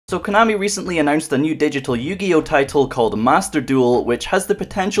So Konami recently announced a new digital Yu-Gi-Oh title called Master Duel, which has the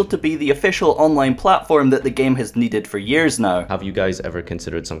potential to be the official online platform that the game has needed for years now. Have you guys ever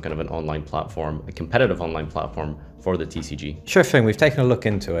considered some kind of an online platform, a competitive online platform for the TCG? Sure thing, we've taken a look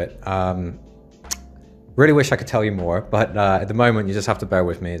into it. Really wish I could tell you more, but at the moment you just have to bear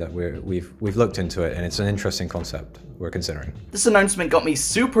with me that we've looked into it and it's an interesting concept we're considering. This announcement got me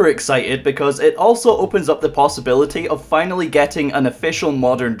super excited because it also opens up the possibility of finally getting an official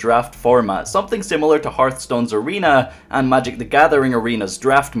modern draft format, something similar to Hearthstone's Arena and Magic the Gathering Arena's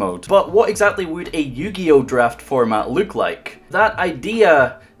draft mode. But what exactly would a Yu-Gi-Oh draft format look like? That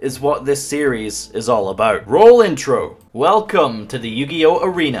idea is what this series is all about. Roll intro. Welcome to the Yu-Gi-Oh!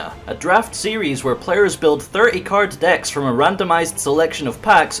 Arena, a draft series where players build 30 card decks from a randomized selection of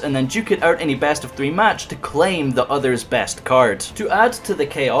packs and then duke it out in a best of 3 match to claim the other's best card. To add to the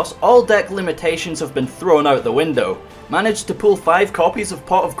chaos, all deck limitations have been thrown out the window. Manage to pull 5 copies of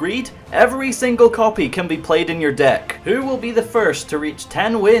Pot of Greed? Every single copy can be played in your deck. Who will be the first to reach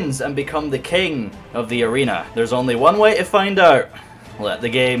 10 wins and become the king of the arena? There's only one way to find out. Let the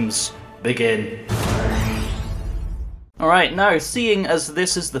games begin. Alright, now seeing as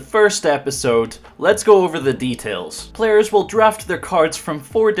this is the first episode, let's go over the details. Players will draft their cards from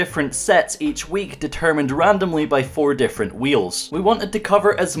 4 different sets each week, determined randomly by 4 different wheels. We wanted to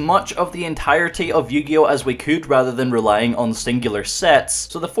cover as much of the entirety of Yu-Gi-Oh! As we could rather than relying on singular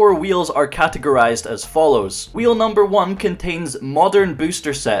sets, so the 4 wheels are categorized as follows. Wheel number 1 contains modern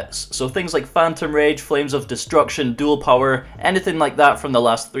booster sets, so things like Phantom Rage, Flames of Destruction, Dual Power, anything like that from the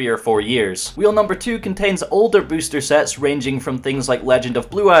last 3 or 4 years. Wheel number 2 contains older booster sets ranging from things like Legend of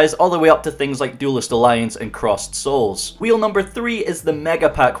Blue Eyes all the way up to things like Duelist Alliance and Crossed Souls. Wheel number 3 is the Mega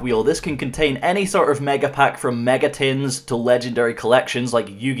Pack wheel. This can contain any sort of Mega Pack from Mega Tins to legendary collections like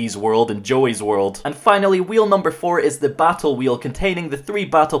Yugi's World and Joey's World. And finally, wheel number 4 is the Battle wheel, containing the 3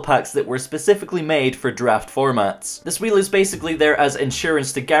 battle packs that were specifically made for draft formats. This wheel is basically there as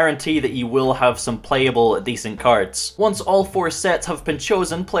insurance to guarantee that you will have some playable, decent cards. Once all 4 sets have been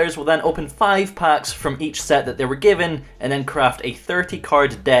chosen, players will then open 5 packs from each set that they were given and then craft a 30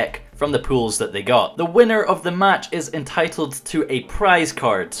 card deck from the pools that they got. The winner of the match is entitled to a prize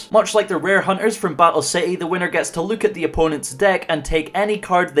card. Much like the Rare Hunters from Battle City, the winner gets to look at the opponent's deck and take any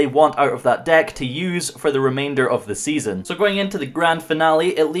card they want out of that deck to use for the remainder of the season. So going into the grand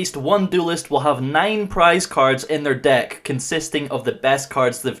finale, at least one duelist will have 9 prize cards in their deck, consisting of the best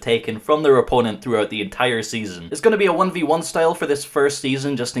cards they've taken from their opponent throughout the entire season. It's going to be a 1v1 style for this first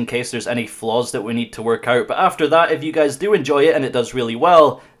season, just in case there's any flaws that we need to work out, but after that, if you guys do enjoy it and it does really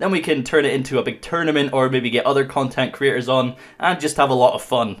well, then we can turn it into a big tournament or maybe get other content creators on and just have a lot of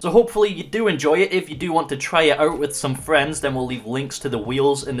fun. So hopefully you do enjoy it. If you do want to try it out with some friends, then we'll leave links to the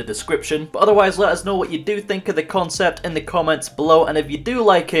wheels in the description. But otherwise, let us know what you do think of the concept in the comments below, and if you do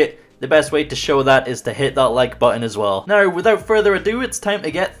like it, the best way to show that is to hit that like button as well. Now, without further ado, it's time to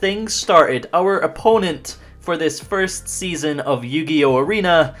get things started. Our opponent for this first season of Yu-Gi-Oh!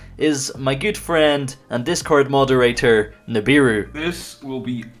 Arena is my good friend and Discord moderator, Nibiru. This will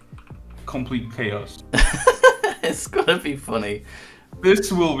be complete chaos. It's gonna be funny.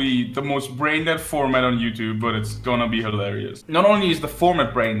 This will be the most brain-dead format on YouTube, but it's gonna be hilarious. Not only is the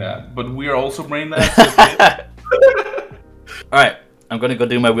format brain-dead, but we are also brain-dead. Alright, I'm gonna go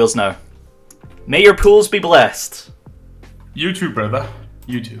do my wheels now. May your pools be blessed. You too, brother.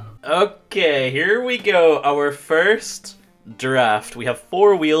 You too. Okay, here we go. Our first draft. We have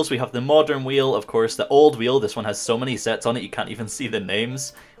 4 wheels. We have the modern wheel, of course, the old wheel. This one has so many sets on it you can't even see the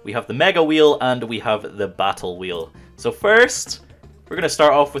names. We have the Mega wheel and we have the Battle wheel. So first, we're going to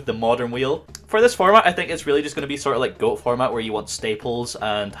start off with the modern wheel. For this format, I think it's really just going to be sort of like GOAT format where you want staples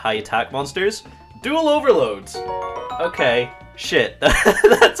and high attack monsters. Dual overloads. Okay, shit.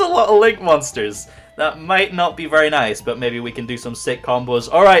 That's a lot of Link monsters. That might not be very nice, but maybe we can do some sick combos.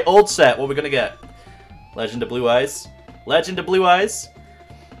 Alright, old set. What are we going to get? Legend of Blue Eyes. Legend of Blue Eyes.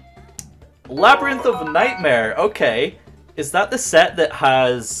 Labyrinth of Nightmare. Okay. Is that the set that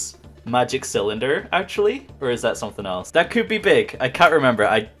has Magic Cylinder, actually? Or is that something else? That could be big. I can't remember.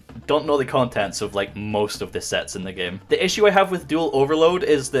 I don't know the contents of, like, most of the sets in the game. The issue I have with Dual Overload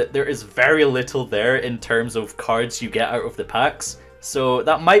is that there is very little there in terms of cards you get out of the packs. So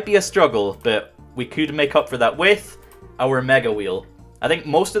that might be a struggle, but we could make up for that with our Mega Wheel. I think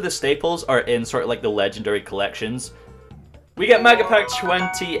most of the staples are in sort of like the legendary collections. We get Mega Pack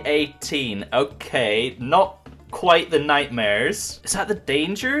 2018. Okay, not quite the Nightmares. Is that the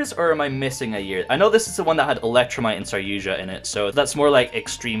Dangers, or am I missing a year? I know this is the one that had Electromite and Saryuja in it, so that's more like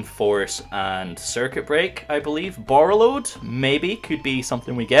Extreme Force and Circuit Break, I believe. Borrowload, maybe, could be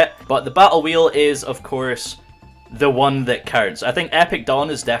something we get. But the Battle Wheel is, of course, the one that counts. I think Epic Dawn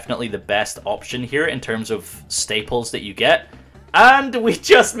is definitely the best option here in terms of staples that you get. And we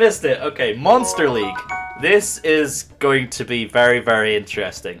just missed it. Okay, Monster League. This is going to be very, very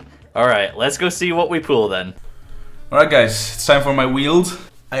interesting. Alright, let's go see what we pull then. Alright guys, it's time for my wheels.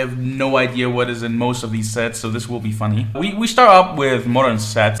 I have no idea what is in most of these sets, so this will be funny. We start up with modern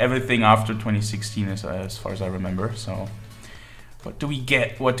sets. Everything after 2016 is as far as I remember, so... What do we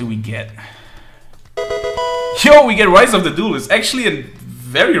get? What do we get? Yo, we get Rise of the Duel. It's actually a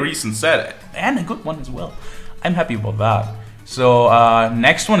very recent set, and a good one as well. I'm happy about that. So,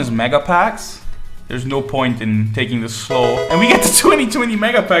 next one is Mega Packs. There's no point in taking this slow. And we get the 2020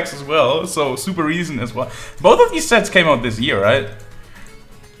 Mega Packs as well, so super recent as well. Both of these sets came out this year, right?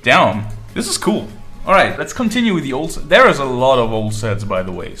 Damn, this is cool. Alright, let's continue with the old set. There is a lot of old sets, by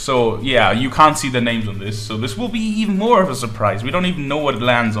the way. So, yeah, you can't see the names on this, so this will be even more of a surprise. We don't even know what it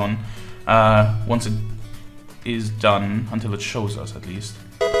lands on once it is done, until it shows us, at least.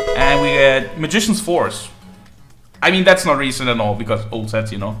 And we get Magician's Force. I mean, that's not recent at all, because old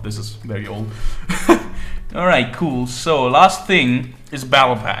sets, you know, this is very old. Alright, cool. So, last thing is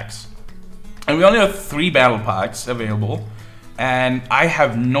Battle Packs. And we only have 3 Battle Packs available. And I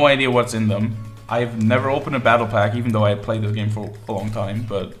have no idea what's in them. I've never opened a Battle Pack, even though I played this game for a long time.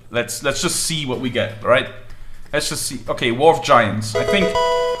 But let's just see what we get, alright? Let's just see. Okay, War of Giants. I think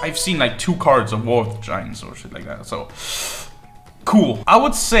I've seen like 2 cards of War of Giants or shit like that. So, cool. I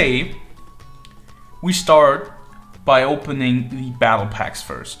would say we start by opening the Battle Packs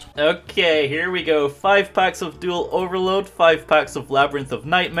first. Okay, here we go. 5 packs of Duel Overload, 5 packs of Labyrinth of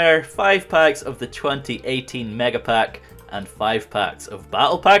Nightmare, 5 packs of the 2018 Mega Pack, and 5 packs of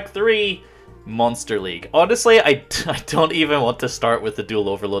Battle Pack 3 Monster League. Honestly, I don't even want to start with the Duel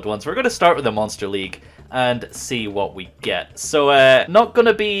Overload ones. We're going to start with the Monster League and see what we get. So, not going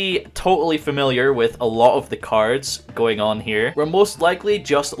to be totally familiar with a lot of the cards going on here. We're most likely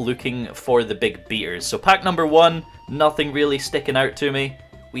just looking for the big beaters. So, pack number 1, nothing really sticking out to me.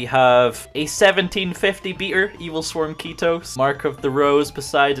 We have a 1750 beater, Evil Swarm Ketos, Mark of the Rose,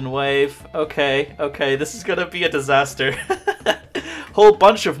 Poseidon Wave. Okay, this is gonna be a disaster. Whole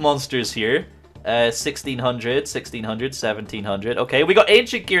bunch of monsters here. 1600, 1600, 1700. Okay, we got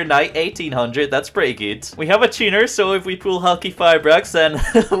Ancient Gear Knight, 1800. That's pretty good. We have a tuner, so if we pull Hulky Fibrax,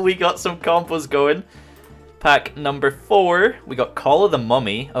 then we got some combos going. Pack number 4, we got Call of the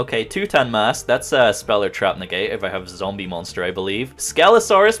Mummy. Okay, Tutan Mask, that's a Speller Trap Negate if I have Zombie Monster, I believe.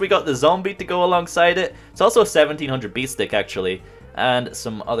 Skelosaurus, we got the Zombie to go alongside it. It's also a 1700 Beat Stick, actually. And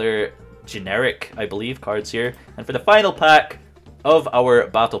some other generic, I believe, cards here. And for the final pack of our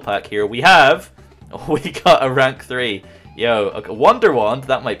battle pack here, we got a rank 3. Yo, okay, Wonder Wand,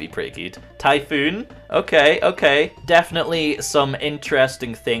 that might be pretty good. Typhoon, okay. Definitely some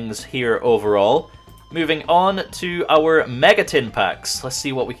interesting things here overall. Moving on to our Megatin packs. Let's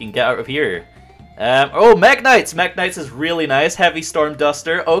see what we can get out of here. Oh, Mech Knights! Mech Knights is really nice. Heavy Storm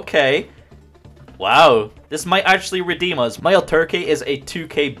Duster, okay. Wow, this might actually redeem us. Mild Turkey is a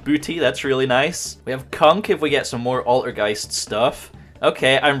 2k booty, that's really nice. We have Kunk if we get some more Altergeist stuff.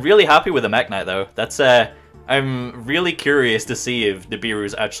 Okay, I'm really happy with the Mech Knight though. That's, I'm really curious to see if Nibiru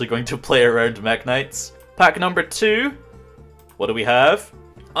is actually going to play around Mech Knights. Pack number 2. What do we have?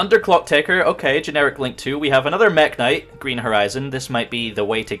 Underclock Taker, okay, generic Link 2. We have another Mech Knight, Green Horizon. This might be the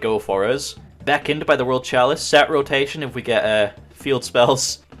way to go for us. Beckoned by the World Chalice. Set Rotation if we get field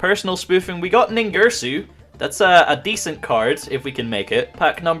spells. Personal Spoofing, we got Ningirsu. That's a decent card if we can make it.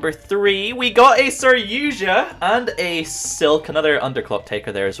 Pack number 3, we got a Saryuja and a Silk, another Underclock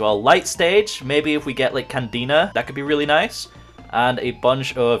Taker there as well. Light Stage, maybe if we get like Candina, that could be really nice. And a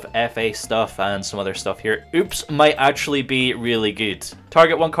bunch of FA stuff and some other stuff here. Oops, might actually be really good.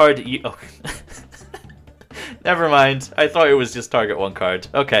 Target 1 card. Oh. Never mind. I thought it was just target 1 card.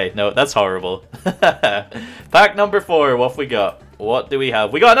 Okay, no, that's horrible. Pack number 4. What have we got? What do we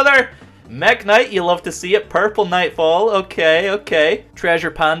have? We got another Mech Knight. You love to see it. Purple Nightfall. Okay.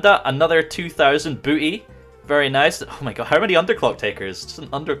 Treasure Panda. Another 2000 booty. Very nice. Oh my god, how many Underclock Takers? Just an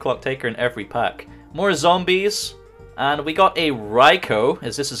Underclock Taker in every pack. More zombies. And we got a Raikou.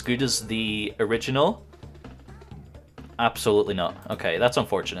 Is this as good as the original? Absolutely not. Okay, that's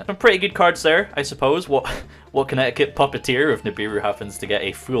unfortunate. Some pretty good cards there, I suppose. What Connecticut Puppeteer if Nibiru happens to get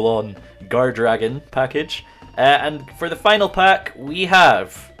a full-on Gardragon package. And for the final pack, we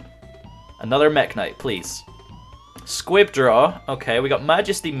have another Mech Knight, please. Squib Draw. Okay, we got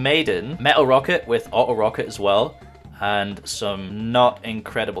Majesty Maiden. Metal Rocket with Auto Rocket as well. And some not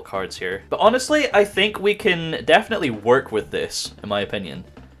incredible cards here. But honestly, I think we can definitely work with this, in my opinion.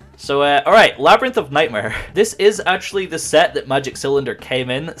 So, alright, Labyrinth of Nightmare. This is actually the set that Magic Cylinder came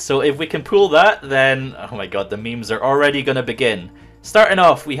in, so if we can pull that, then, oh my god, the memes are already gonna begin. Starting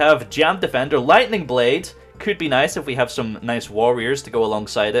off, we have Jam Defender, Lightning Blade. Could be nice if we have some nice warriors to go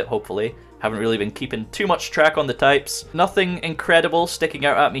alongside it, hopefully. Haven't really been keeping too much track on the types. Nothing incredible sticking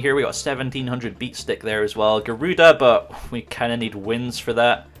out at me here. We got 1700 beat stick there as well. Garuda, but we kind of need wins for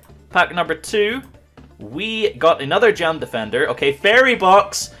that. Pack number 2. We got another Jam Defender. Okay, Fairy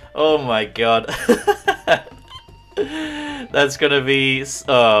Box. Oh my god. That's gonna be...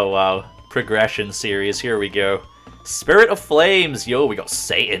 Oh, wow. Progression series. Here we go. Spirit of Flames. Yo, we got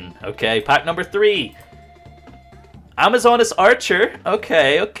Satan. Okay, pack number 3. Amazonas Archer.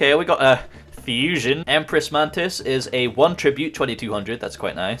 Okay. We got a Fusion. Empress Mantis is a 1 tribute, 2200. That's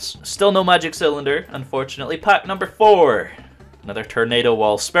quite nice. Still no Magic Cylinder, unfortunately. Pack number 4. Another Tornado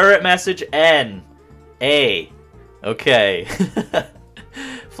Wall. Spirit Message N. A. Okay.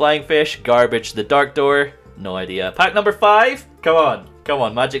 Flying Fish. Garbage. The Dark Door. No idea. Pack number 5. Come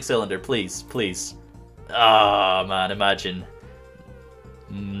on. Magic Cylinder, please. Ah, man, imagine.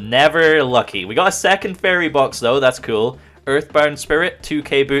 Never lucky. We got a second Fairy Box, though. That's cool. Earthbound Spirit,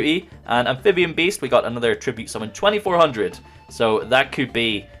 2k booty. And Amphibian Beast, we got another Tribute Summon, 2400. So that could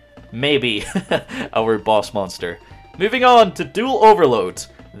be, maybe, our boss monster. Moving on to Duel Overload.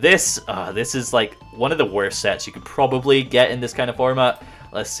 This is like one of the worst sets you could probably get in this kind of format.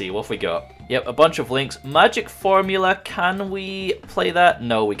 Let's see, what have we got? Yep, a bunch of links. Magic Formula, can we play that?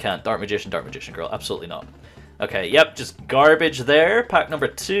 No, we can't. Dark Magician Girl, absolutely not. Okay, yep, just garbage there. Pack number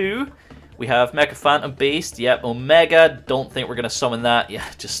 2. We have Mecha Phantom Beast. Yep, Omega. Don't think we're going to summon that. Yeah,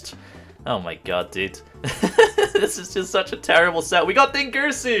 just... Oh my god, dude. This is just such a terrible set. We got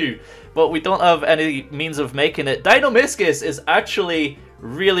Dingirsu, but we don't have any means of making it. Deinamiscus is actually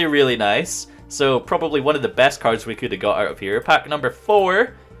really, really nice. So probably one of the best cards we could have got out of here. Pack number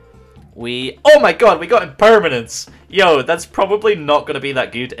 4. Oh my god, we got Impermanence! Yo, that's probably not going to be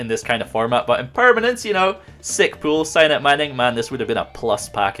that good in this kind of format, but Impermanence, you know, sick pool, Sign It Mining. Man, this would have been a plus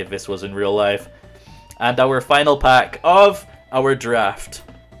pack if this was in real life. And our final pack of our draft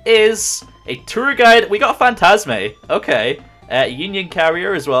is a Tour Guide. We got Phantasme. Okay. Union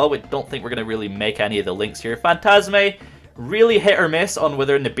Carrier as well. We don't think we're going to really make any of the links here. Phantasme, really hit or miss on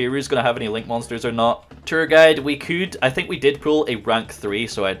whether Nibiru's going to have any link monsters or not. Tour Guide, I think we did pull a rank 3,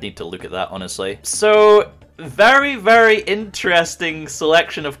 so I'd need to look at that, honestly. So, very, very interesting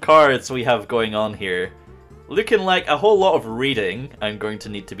selection of cards we have going on here. Looking like a whole lot of reading I'm going to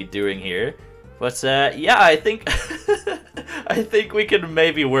need to be doing here. But, yeah, I think... I think we can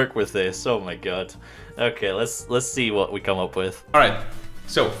maybe work with this. Oh my god. Okay, let's see what we come up with. Alright,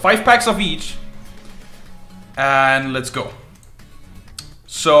 so 5 packs of each. And let's go.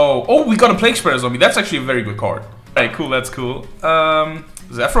 So, oh, we got a Plague Spreader Zombie. That's actually a very good card. Alright, cool, that's cool.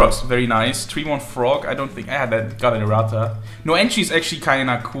 Zephyros, very nice. 3-1 Frog. I don't think I had that. Got an errata. No Entry is actually kind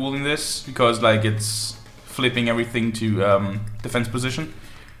of cool in this because, like, it's flipping everything to defense position.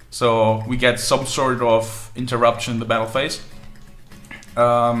 So we get some sort of interruption in the battle phase.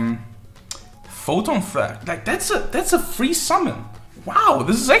 Photon Frag. Like, that's a free summon. Wow,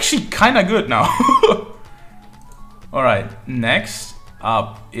 this is actually kind of good now. Alright, next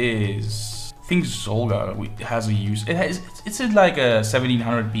up is... I think Zolga has a use. It's like a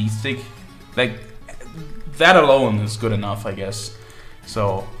 1700 beat stick. Like, that alone is good enough, I guess.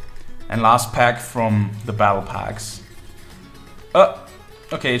 So, and last pack from the battle packs.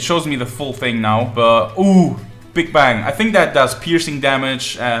 Okay, it shows me the full thing now, but... Ooh, Big Bang. I think that does piercing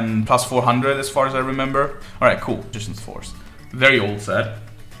damage and plus 400 as far as I remember. Alright, cool. Magician's Force. Very old set.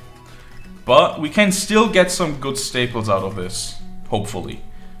 But we can still get some good staples out of this, hopefully.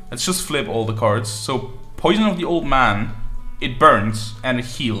 Let's just flip all the cards. So, Poison of the Old Man, it burns and it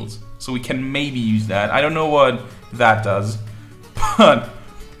heals. So we can maybe use that. I don't know what that does, but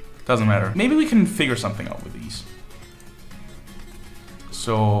doesn't matter. Maybe we can figure something out with these.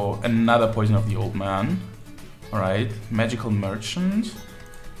 So, another Poison of the Old Man. Alright, Magical Merchant.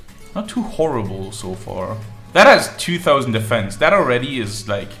 Not too horrible so far. That has 2000 defense. That already is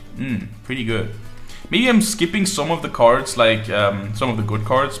like, pretty good. Maybe I'm skipping some of the cards, like some of the good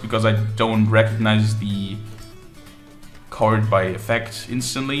cards, because I don't recognize the card by effect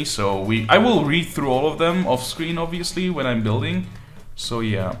instantly. So I will read through all of them off screen, obviously, when I'm building. So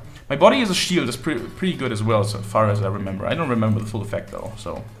yeah. My Body as a Shield is pretty good as well, so far as I remember. I don't remember the full effect though,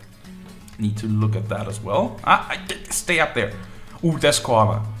 so need to look at that as well. Stay up there. Ooh, Death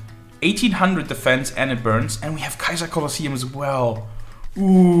Koala. 1800 defense and it burns, and we have Kaiser Colosseum as well.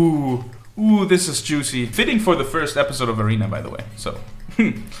 Ooh, this is juicy. Fitting for the first episode of Arena, by the way. So,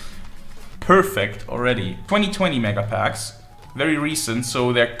 perfect already. 2020 mega packs. very recent,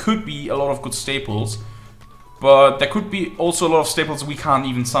 so there could be a lot of good staples. But there could be also a lot of staples we can't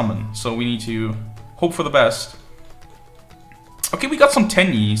even summon, so we need to hope for the best. Okay, we got some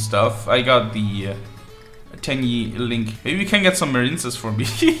Tenyi stuff. I got the Tenyi link. Maybe we can get some Marinces for me.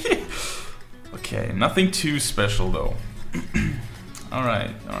 Okay, nothing too special though.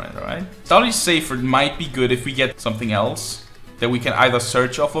 Alright. Starly Safer might be good if we get something else that we can either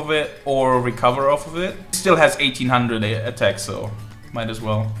search off of it or recover off of it. It still has 1800 attack, so might as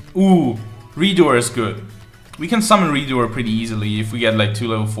well. Ooh, Redoer is good. We can summon Redoer pretty easily if we get like 2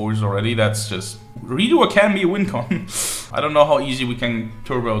 level 4s already. That's just... Redoer can be a win con. I don't know how easy we can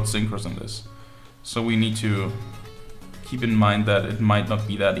turbo out Synchros in this. So we need to keep in mind that it might not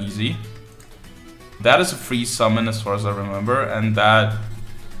be that easy. That is a free summon as far as I remember, and that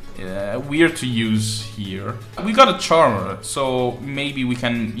weird to use here. We got a Charmer, so maybe we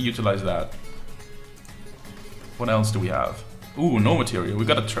can utilize that. What else do we have? Ooh, no material. We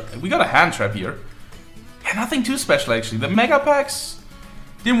got a hand trap here. Yeah, nothing too special actually. The mega packs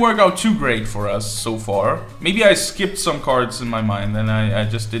didn't work out too great for us so far. Maybe I skipped some cards in my mind and I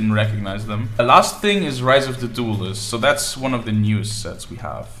just didn't recognize them. The last thing is Rise of the Duelist, so that's one of the newest sets we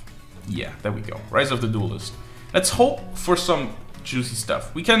have. Yeah, there we go. Rise of the Duelist. Let's hope for some juicy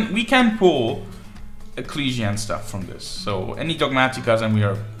stuff. We can pull Ecclesian stuff from this. So any Dogmaticas and we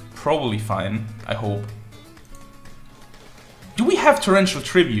are probably fine, I hope. Do we have Torrential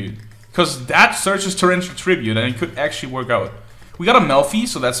Tribute? Because that searches Torrential Tribute and it could actually work out. We got a Melfi,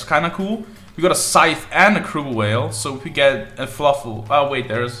 so that's kind of cool. We got a Scythe and a Cruel Whale, so if we get a Fluffle... Oh wait,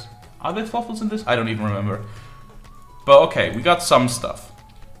 there's... Are there Fluffles in this? I don't even remember. But okay, we got some stuff.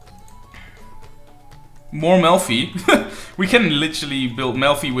 More Melfi. We can literally build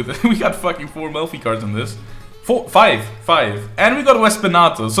Melfi with... We got fucking 4 Melfi cards in this. 5. And we got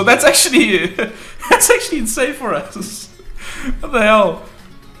Wespinato, so that's actually... that's actually insane for us. What the hell?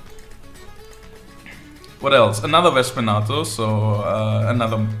 What else? Another Vespinato, so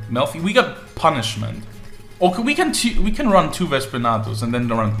another Melfi. We got Punishment. Okay, we can run 2 Vespinatos and then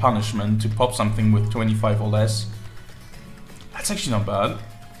run Punishment to pop something with 25 or less. That's actually not bad.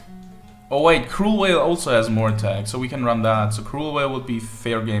 Oh wait, Cruel Whale also has more attack, so we can run that. So Cruel Whale would be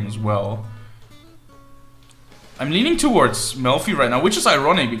fair game as well. I'm leaning towards Melfi right now, which is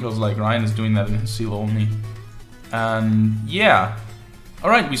ironic because like Ryan is doing that in his seal only. And yeah, all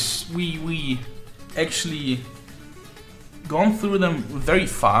right, we actually gone through them very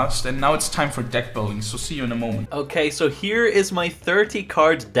fast, and now it's time for deck building, so see you in a moment. Okay, so here is my 30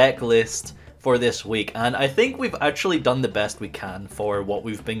 card deck list for this week, and I think we've actually done the best we can for what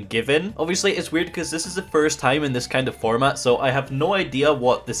we've been given. Obviously, it's weird because this is the first time in this kind of format, so I have no idea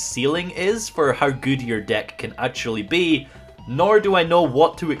what the ceiling is for how good your deck can actually be, nor do I know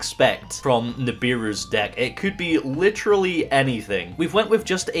what to expect from Nibiru's deck. It could be literally anything. We've went with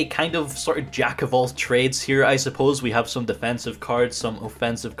just a kind of sort of jack of all trades here, I suppose. We have some defensive cards, some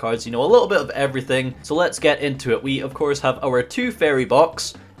offensive cards, you know, a little bit of everything. So let's get into it. We, of course, have our 2 Fairy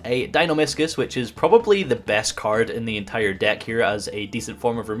Box, a Deinonymiscus, which is probably the best card in the entire deck here as a decent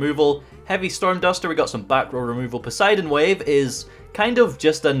form of removal. Heavy Storm Duster, we got some back row removal. Poseidon Wave is kind of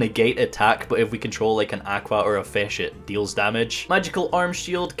just a negate attack, but if we control like an aqua or a fish, it deals damage. Magical Arm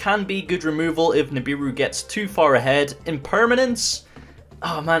Shield can be good removal if Nibiru gets too far ahead. Impermanence,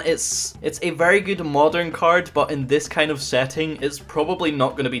 oh man, it's a very good modern card, but in this kind of setting, it's probably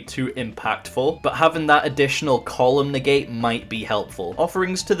not going to be too impactful, but having that additional column negate might be helpful.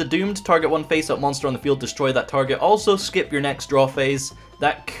 Offerings to the Doomed, target 1 face-up monster on the field, destroy that target, also skip your next draw phase.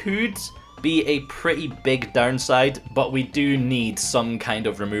 That could be a pretty big downside, but we do need some kind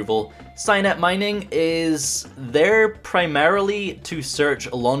of removal. Signet Mining is there primarily to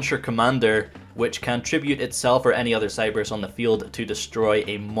search Launcher Commander, which can tribute itself or any other Cyberus on the field to destroy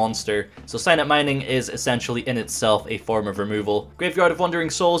a monster. So Signet Mining is essentially in itself a form of removal. Graveyard of Wandering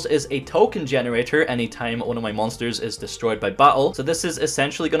Souls is a token generator anytime one of my monsters is destroyed by battle. So this is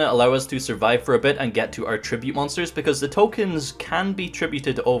essentially going to allow us to survive for a bit and get to our tribute monsters because the tokens can be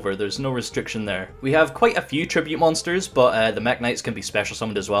tributed over. There's no restriction there. We have quite a few tribute monsters, but the Mech Knights can be special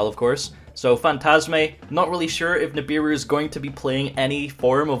summoned as well, of course. So Phantasme, not really sure if Nibiru is going to be playing any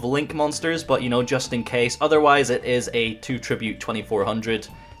form of Link monsters, but you know, just in case. Otherwise, it is a 2 tribute 2400.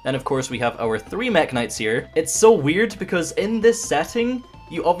 Then of course we have our 3 Mech Knights here. It's so weird because in this setting,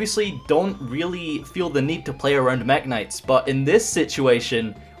 you obviously don't really feel the need to play around Mech Knights, but in this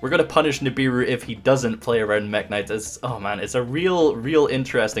situation, we're gonna punish Nibiru if he doesn't play around Mech Knights. It's, oh man, it's a real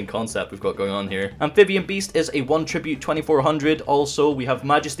interesting concept we've got going on here. Amphibian Beast is a 1 tribute 2400. Also, we have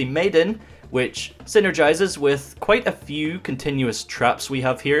Majesty Maiden, which synergizes with quite a few continuous traps we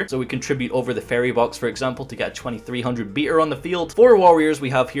have here. So we contribute over the fairy box, for example, to get a 2300 beater on the field. 4 warriors we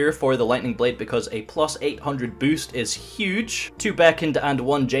have here for the lightning blade because a plus 800 boost is huge. 2 beckoned and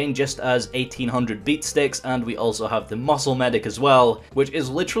 1 Jane just as 1800 beat sticks, and we also have the muscle medic as well, which is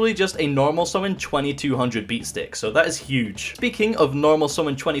literally just a normal summon 2200 beat stick, so that is huge. Speaking of normal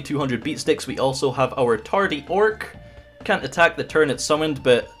summon 2200 beat sticks, we also have our tardy orc. Can't attack the turn it's summoned,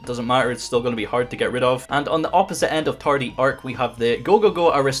 but doesn't matter, it's still going to be hard to get rid of. And on the opposite end of tardy arc, we have the Go Go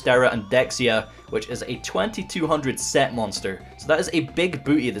Go Aristera and Dexia, which is a 2200 set monster. So that is a big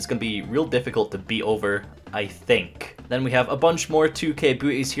booty that's going to be real difficult to beat over, I think. Then we have a bunch more 2k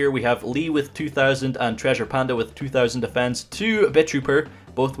booties here. We have Lee with 2000 and Treasure Panda with 2000 defense, 2 Bitrooper,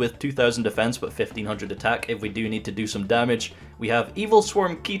 both with 2000 defense but 1500 attack if we do need to do some damage. We have Evil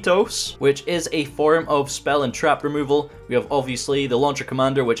Swarm Ketos, which is a form of spell and trap removal. We have obviously the Launcher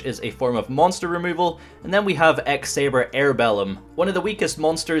Commander, which is a form of monster removal. And then we have X-Saber Airbellum, one of the weakest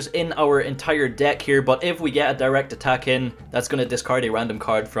monsters in our entire deck here, but if we get a direct attack in, that's going to discard a random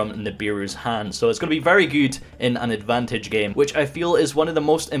card from Nibiru's hand. So it's going to be very good in an advantage game, which I feel is one of the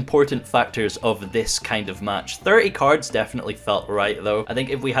most important factors of this kind of match. 30 cards definitely felt right though. I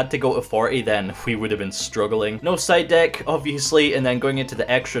think if we had to go to 40, then we would have been struggling. No side deck, obviously. And then going into the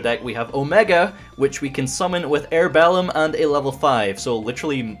extra deck, we have Omega, which we can summon with Airbellum and a level 5. So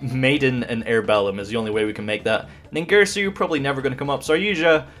literally Maiden and Airbellum is the only way we can make that. Ningirsu, probably never going to come up.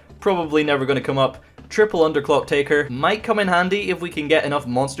 Saryuja, probably never going to come up. Triple Underclock Taker might come in handy if we can get enough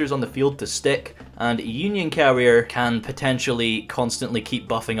monsters on the field to stick. And Union Carrier can potentially constantly keep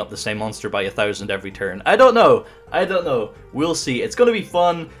buffing up the same monster by 1000 every turn. I don't know. We'll see. It's going to be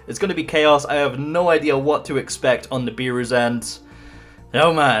fun. It's going to be chaos. I have no idea what to expect on the Nibiru's end.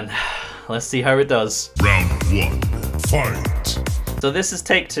 Oh man. Let's see how it does. Round 1. Fight. So this is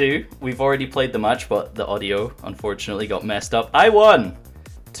take 2. We've already played the match, but the audio unfortunately got messed up. I won!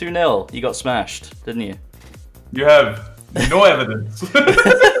 2-0. You got smashed, didn't you? You have no evidence.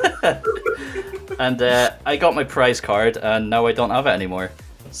 And I got my prize card, and now I don't have it anymore.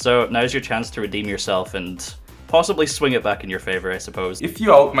 So now's your chance to redeem yourself and possibly swing it back in your favor, I suppose. If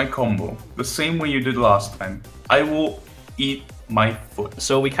you out my combo the same way you did last time, I will eat my foot.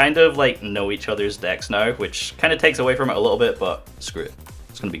 So we kind of like know each other's decks now, which kind of takes away from it a little bit, but screw it.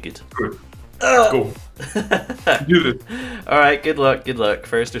 It's gonna be good. Good. Let's go. Do this. Alright, good luck, good luck.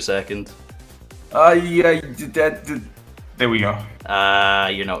 First or second? Yeah, there we go. Ah,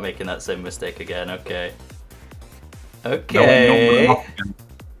 you're not making that same mistake again, okay. Okay. No.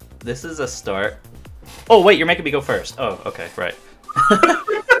 This is a start. Oh, wait, you're making me go first. Oh, okay, right.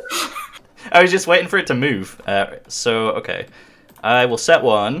 I was just waiting for it to move. Okay. I will set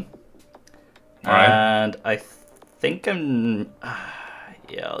 1. Alright. And I think I'm...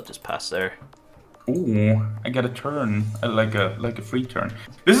 yeah, I'll just pass there. Ooh, I got a turn, like a free turn.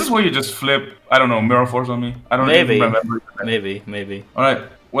 This is where you just flip, I don't know, Mirror Force on me. I don't even remember. Maybe. Alright,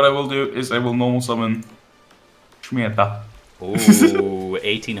 what I will do is I will normal summon Shmieta. Ooh,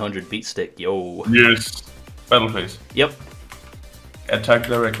 1800 beat stick, yo. Yes. Battle phase. Yep. Attack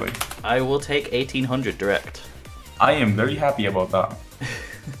directly. I will take 1800 direct. I am very happy about that.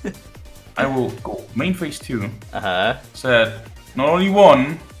 I will go main phase 2. Set not only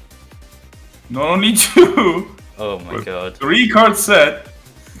 1, not only 2. Oh my god. 3 card set.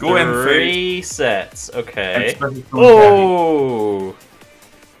 Go end phase. 3 sets, okay. Oh!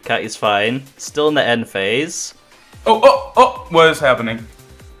 Cat is fine. Still in the end phase. Oh! What is happening?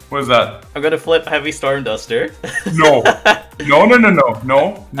 What is that? I'm gonna flip Heavy Storm Duster. No.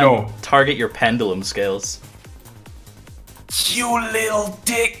 No. And target your pendulum scales. You little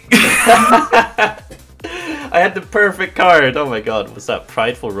dick! I had the perfect card. Oh my god, what's that?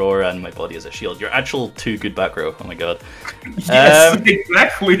 Prideful Roar and My Body as a Shield. Your actual 2 good back row. Oh my god. Yes,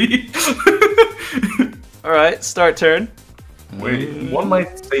 exactly. Alright, start turn. Wait, one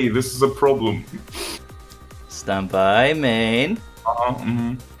might say this is a problem. Stand by, main.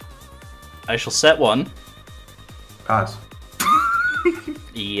 I shall set 1. Pass.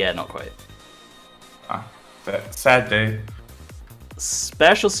 Yeah, not quite. Sad day.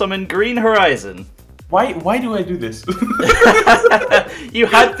 Special summon Green Horizon. Why do I do this? You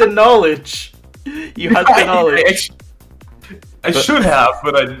had the knowledge. I should have,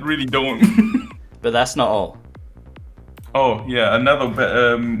 but I really don't. But that's not all. Oh yeah, another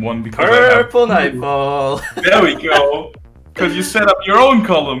one because Purple Nightfall. There we go. Because you set up your own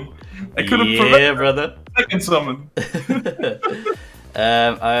column. I could have prevented brother. Second summon.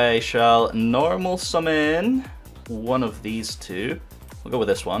 I shall normal summon one of these 2. We'll go with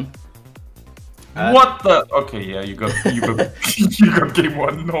this one. What the? Okay, yeah, you got you got game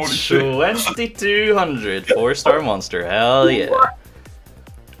one. Holy shit. 2200 4-star monster. Hell yeah.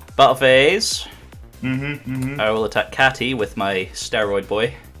 Battle phase. I will attack Catty with my steroid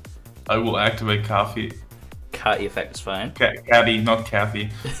boy. I will activate Coffee. Catty effect is fine. Catty, not Kathy.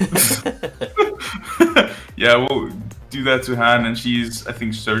 Yeah, we'll do that to hand, and she's, I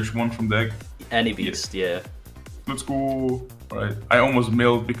think, search one from deck. Any beast, yeah. Let's go. Alright, I almost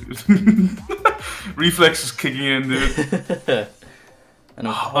milled because reflex is kicking in, dude. And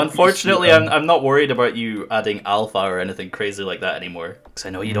unfortunately, I'm not worried about you adding alpha or anything crazy like that anymore, because I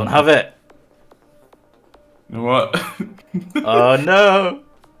know you don't have it. You know what? Oh no!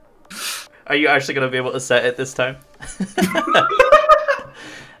 Are you actually gonna be able to set it this time?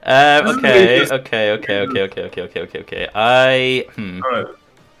 Okay. Alright.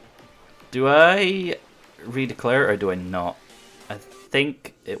 Do I redeclare or do I not? I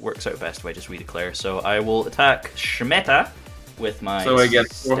think it works out best if I just redeclare. So I will attack Schmeta with my. So I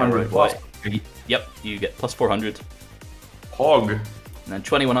get 400 plus. Yep, you get plus 400. Hog. And then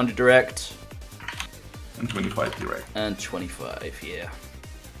 2100 direct. And 25 direct. And 25, yeah.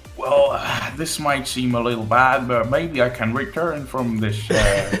 Well, this might seem a little bad, but maybe I can return from this you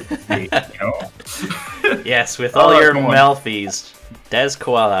know? Yes, with all your Melfies. Des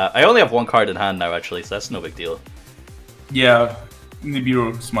Koala. I only have one card in hand now, actually, so that's no big deal. Yeah,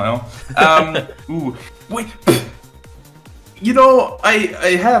 Nibiru smile. Ooh, wait. You know,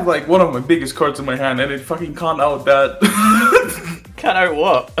 I have like one of my biggest cards in my hand, and it fucking can't out that. Can't out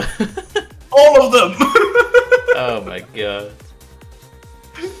what? All of them. Oh my god.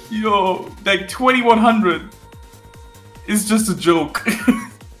 Yo, like 2100 is just a joke.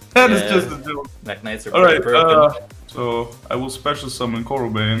 That is just a joke. Mech Knights are alright, broken. so I will special summon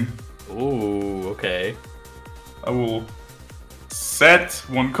Korobane. Ooh, okay. I will set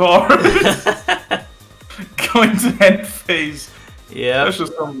one card. Going to end phase. Yeah. Special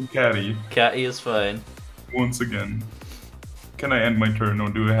summon Catty. Catty is fine. Once again. Can I end my turn or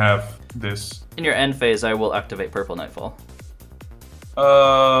do I have this? In your end phase, I will activate Purple Nightfall.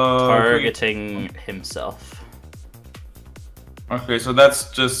 Targeting himself. Okay, so that's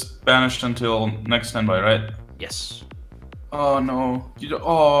just banished until next standby, right? Yes. Oh no.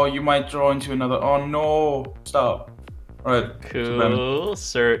 You might draw into another. Oh no. Stop. Alright. Cool.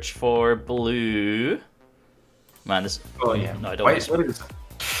 Search for blue. Man, this. Oh yeah. No, I don't. Wait, what is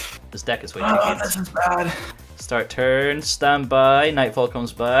this? This deck is way too big. This is bad. Start turn. Standby. Nightfall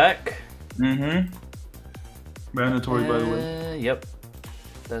comes back. Mandatory, by the way. Yep.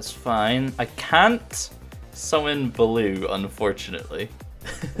 That's fine. I can't summon blue, unfortunately.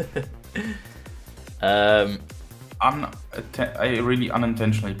 I really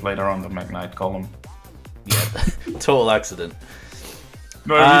unintentionally played around the Magnite column. Yeah, total accident.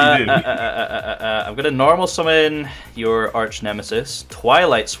 No, I really did. I'm gonna normal summon your arch nemesis,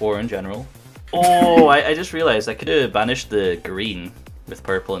 Twilight Sworn General. Oh, I just realized I could have banished the green with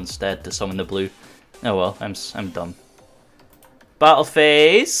purple instead to summon the blue. Oh well, I'm done. Battle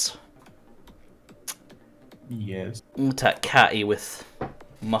phase. Yes. Attack Catty with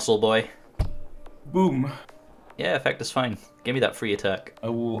Muscle Boy. Boom. Yeah, effect is fine. Give me that free attack. I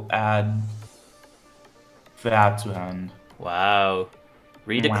will add that to hand. Wow.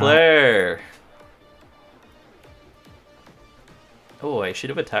 Redeclare. Wow. Oh, I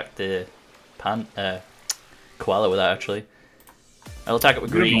should have attacked the koala with that actually. I'll attack it with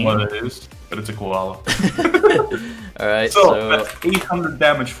green. I don't know what it is, but it's a koala. Alright, so that's 800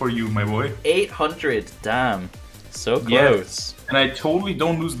 damage for you, my boy. 800, damn. So close. And I totally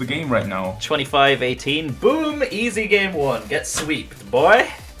don't lose the game right now. 25-18, boom, easy game one. Get sweeped, boy.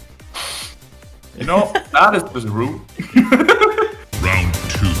 You know, that is just rude. Round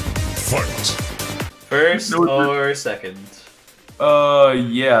 2, fight. First or second?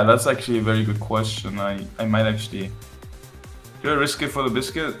 Yeah, that's actually a very good question. I might actually... Do I risk it for the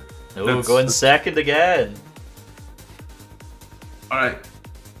biscuit? No, going second again. Alright.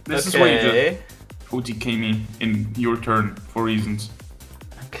 This is where you just OTK me in your turn for reasons.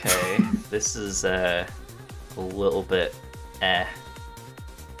 Okay, this is a little bit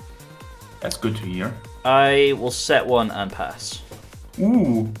That's good to hear. I will set one and pass.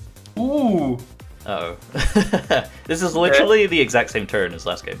 Ooh. Ooh. Uh-oh. This is literally the exact same turn as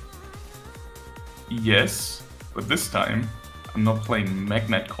last game. Yes, but this time I'm not playing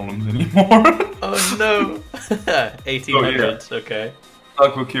Magnet columns anymore. Oh no. 1800, okay.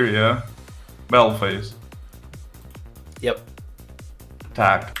 Valkyria. Battle phase. Yep.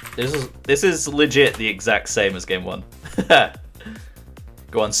 Attack. This is legit the exact same as game one.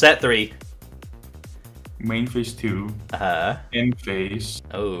 Go on, set 3. Main phase 2. Uh-huh. End phase.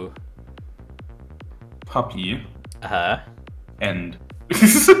 Oh. puppy, end.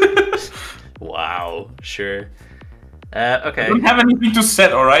 Wow, sure. I Okay. don't have anything to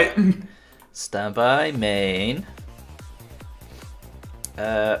set, alright? Standby, main.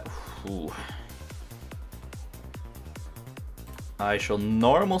 Ooh. I shall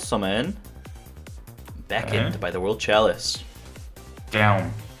normal summon, beckoned by the World Chalice.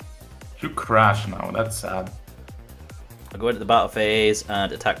 Down. You crash now, that's sad. I'll go into the battle phase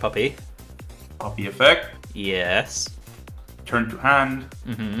and attack puppy. Puppy effect. Yes. Turn to hand.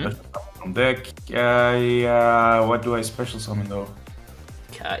 On deck. What do I special summon though?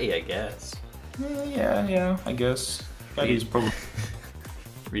 Catty, I guess. Yeah, I guess. Catty is probably.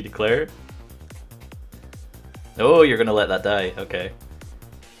 Redeclare. Oh, you're gonna let that die. Okay.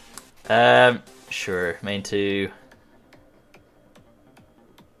 Sure. Main 2.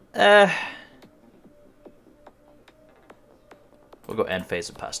 We'll go end phase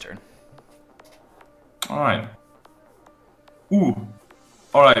and pass turn. Alright. Ooh.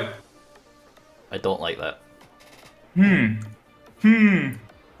 Alright. I don't like that. Ooh. I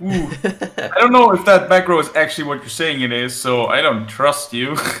don't know if that back row is actually what you're saying it is, so I don't trust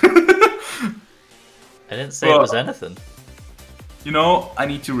you. I didn't say it was anything. You know, I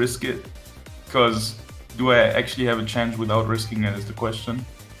need to risk it. Because do I actually have a chance without risking it is the question.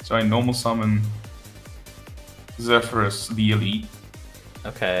 So I normal summon Zephyrus the Elite.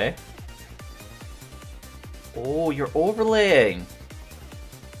 Okay. Oh, you're overlaying.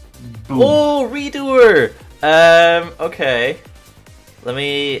 Boom. Oh, redoer. Okay. Let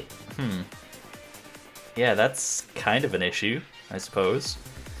me. Yeah, that's kind of an issue, I suppose.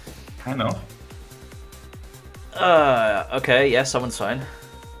 I know. Okay. Yeah, someone's fine.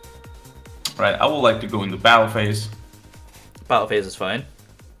 Right, I would like to go in the battle phase Battle phase is fine.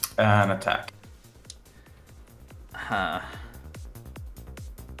 and attack. Huh.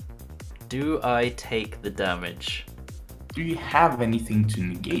 Do I take the damage? Do you have anything to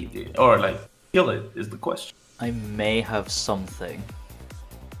negate it? Or like, kill it is the question. I may have something.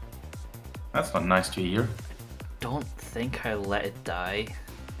 That's not nice to hear. Don't think I let it die.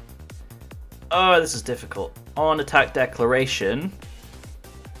 Oh, this is difficult. On attack declaration,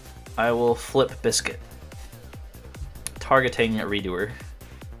 I will flip Biscuit. Targeting Redoer.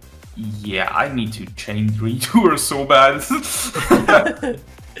 Yeah, I need to chain redoer so bad.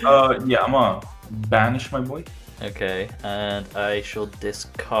 Yeah, I'm gonna banish my boy. Okay, and I shall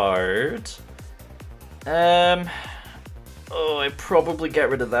discard. Oh, I probably get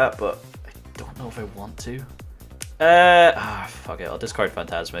rid of that, but I don't know if I want to. Fuck it, I'll discard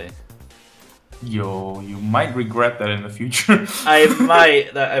Phantasme. Yo, you might regret that in the future. I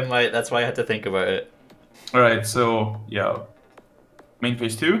might. That's why I had to think about it. Alright, so, yeah. Main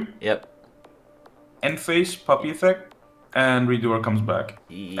phase 2. Yep. End phase, puppy effect. And redoer comes back.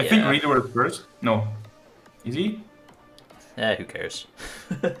 Yeah. I think redoer is first. No. Is he? Who cares?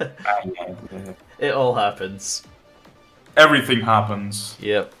 Yeah. It all happens. Everything happens.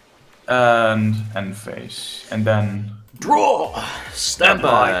 Yep. And end phase. And then Draw!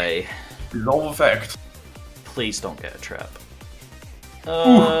 Standby! resolve effect. Please don't get a trap.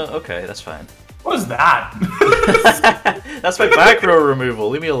 Okay, that's fine. What is that? That's my back row removal,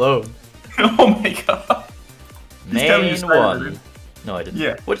 leave me alone. Oh my god. Please tell me you Main started 1. it. No, I didn't.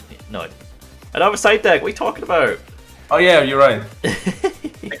 Yeah. What? No, I didn't. I don't have a side deck, what are you talking about? Oh yeah, you're right.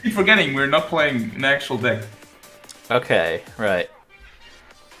 I keep forgetting we're not playing an actual deck. Okay, right.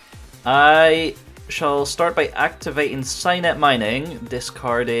 I shall start by activating Signet Mining,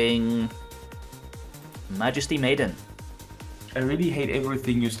 discarding Majesty Maiden. I really hate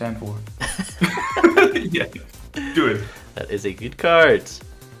everything you stand for. Yeah, do it. That is a good card.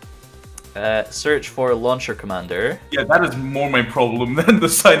 Search for Launcher Commander. Yeah, that is more my problem than the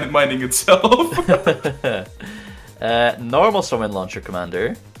silent mining itself. Normal Summon Launcher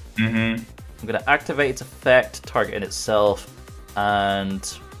Commander. Mm-hmm. I'm going to activate its effect, targeting itself,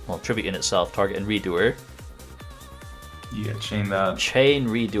 and, well, tributing itself, targeting Redoer. Yeah, chain that. Chain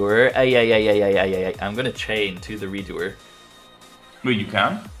Redoer. Yeah. I'm going to chain to the Redoer. Wait, you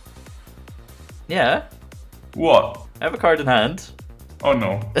can? Yeah, What? I have a card in hand. Oh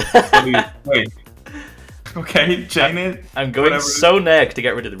no. Wait. Okay, chain it. I'm going Whatever. so neck to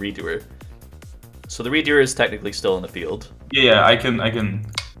get rid of the Redoer. So the Redoer is technically still in the field. Yeah, I can.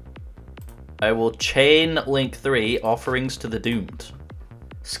 I will chain Link 3, Offerings to the Doomed.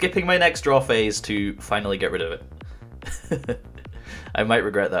 Skipping my next draw phase to finally get rid of it. I might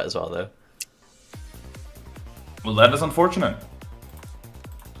regret that as well, though. Well, that is unfortunate.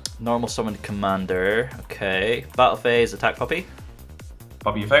 Normal Summon Commander. Okay. Battle phase, attack Puppy.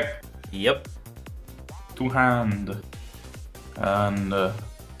 Puppy effect. Yep. Two hand. And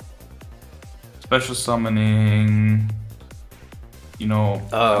special summoning. You know.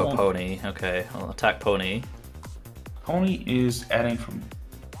 Oh, Pony. Okay, I'll attack Pony. Pony is adding from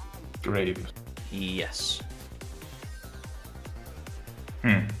grave. Yes.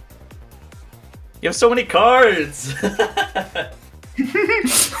 Hmm. You have so many cards!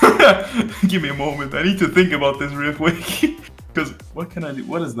 Give me a moment. I need to think about this real quick. Because what can I do?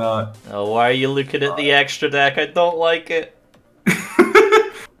 What is that? Oh, why are you looking at the extra deck? I don't like it.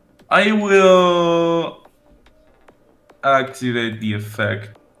 I will activate the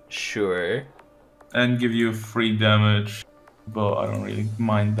effect Sure. and give you free damage, but I don't really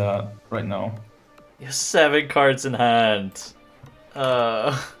mind that right now. You have 7 cards in hand.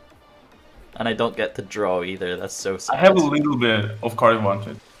 And I don't get to draw either. That's so sad. I have a little bit of card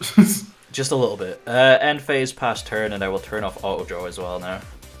advantage. Just a little bit. End phase, pass turn, and I will turn off auto draw as well now.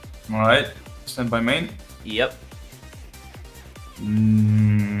 Alright, stand by main. Yep.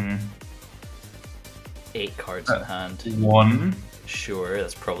 Mm, 8 cards in hand. 1. Sure,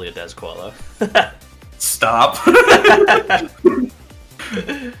 that's probably a Desquala. Stop.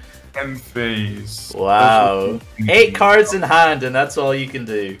 End phase. Wow. 8 cards in hand, and that's all you can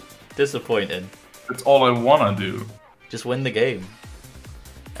do. Disappointing. That's all I wanna do. Just win the game.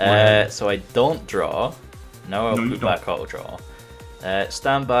 Right. So I don't draw. Now I'll No, you put don't. back auto draw.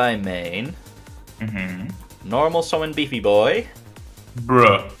 Standby main. Mm-hmm. Normal summon Beefy Boy.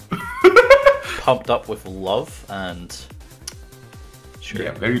 Bruh. Pumped up with love and... Sure.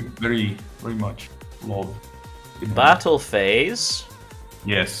 Yeah, very much love. Battle phase.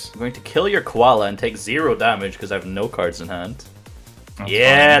 Yes. I'm going to kill your koala and take 0 damage because I have no cards in hand. That's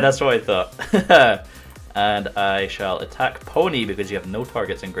Yeah, fine. that's what I thought. And I shall attack Pony because you have no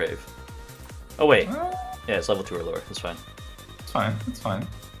targets in grave. Oh wait, yeah, it's level 2 or lower. That's fine. It's fine. It's fine.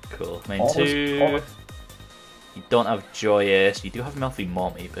 Cool. Main Always 2. You don't have Joyous. You do have Melty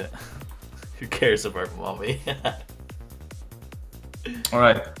Mommy, but who cares about Mommy? All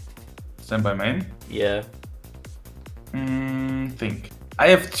right. Stand by main. Yeah. Think. I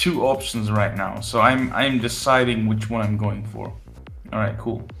have 2 options right now, so I'm deciding which one I'm going for. All right,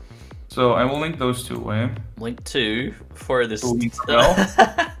 cool. So I will link those 2 away. Link 2 for this. Link spell.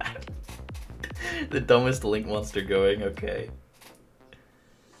 The dumbest Link monster going. Okay.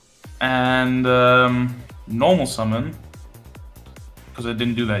 And normal summon, because I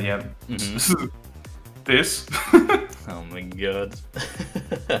didn't do that yet. This. Oh my god.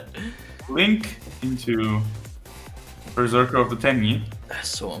 Link into Berserker of the Tenyi, That's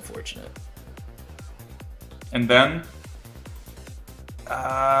so unfortunate. and then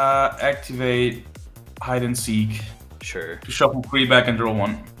activate Hide and Seek Sure. to shuffle 3 back and draw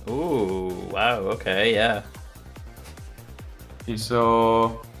 1. Ooh, wow, okay, yeah. Okay,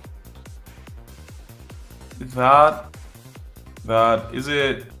 so that is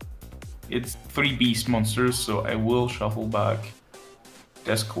it. It's 3 beast monsters, so I will shuffle back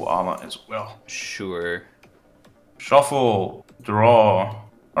Desquala as well. Sure. Shuffle, draw.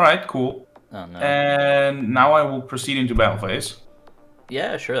 Alright, cool. Oh no. And now I will proceed into battle phase.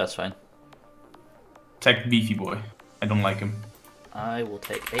 Yeah, sure, that's fine. Attack Beefy Boy. I don't like him. I will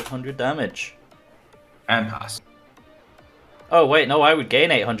take 800 damage. And pass. Oh wait, no, I would gain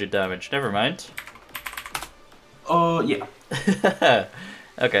 800 damage. Never mind. Yeah.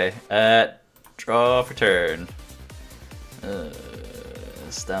 Okay, draw for turn.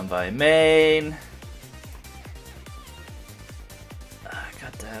 Standby main.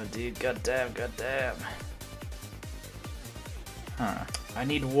 Goddamn, dude, goddamn. Huh. I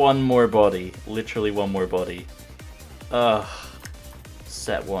need one more body. Literally one more body. Ugh.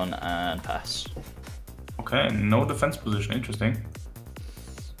 Set 1 and pass. Okay, no defense position. Interesting.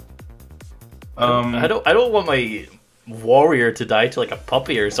 I don't want my warrior to die to like a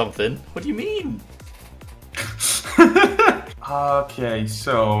puppy or something. What do you mean? Okay,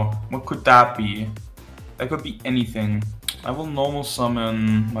 so what could that be? That could be anything. I will normal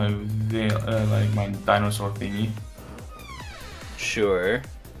summon my like my dinosaur thingy. Sure.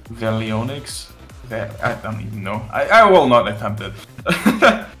 Velionyx? I don't even know. I will not attempt it.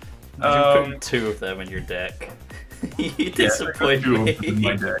 Imagine putting 2 of them in your deck. You disappoint two me. in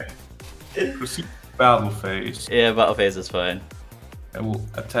my deck. Proceed to battle phase. Yeah, battle phase is fine. I will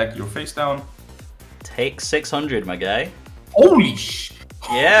attack your face down. Take 600, my guy. Holy sh!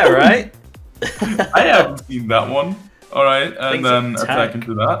 Yeah, right? I haven't seen that one. Alright, and Things then attack. attack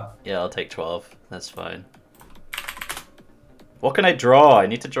into that. Yeah, I'll take 12. That's fine. What can I draw? I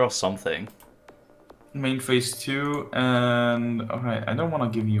need to draw something. Main phase 2, and alright, I don't want to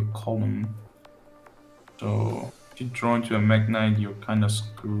give you a column. So, if you draw into a Magnite, you're kind of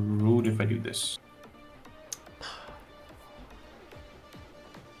screwed if I do this.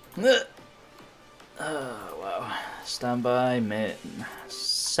 Oh, wow. Standby, main.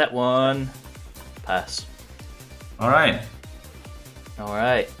 Set one. Pass. Alright.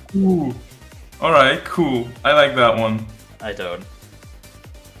 Alright. Ooh. Alright, cool. I like that one. I don't.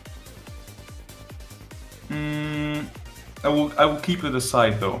 I will keep it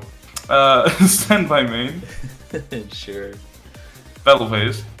aside though. Standby main. Sure. Battle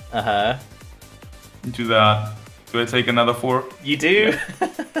phase. Uh-huh. Do that. Do I take another 4? You do?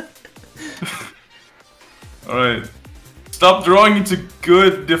 Alright. Stop drawing into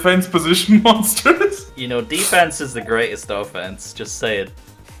good defense position monsters. You know, defense is the greatest offense. Just say it.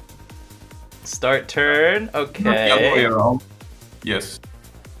 Start turn. The other way Okay. around. Yes.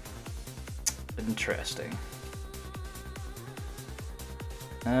 Interesting.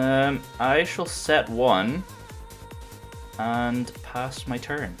 I shall set one and pass my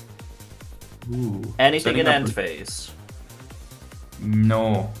turn. Ooh. Anything in Setting up end a- phase.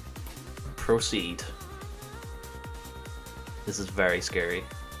 No. Proceed. This is very scary.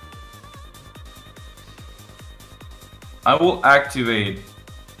 I will activate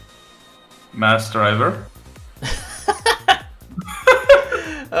Mass Driver.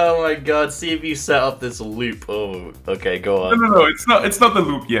 Oh my god, see if you set up this loop. Oh, okay, go on. No, it's not the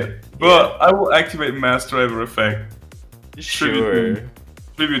loop yet. But I will activate Mass Driver effect, Sure.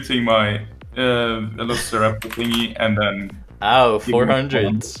 tributing my Velociraptor thingy, and then Ow,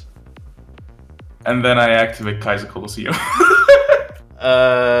 400. I activate Kaiser Colosseum.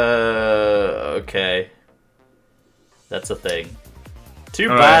 Okay. That's a thing. Two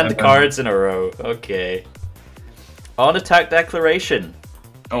Alright, banned and then- cards in a row. Okay. On attack declaration.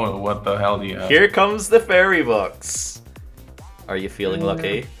 Oh, what the hell do you have? Here comes the fairy box. Are you feeling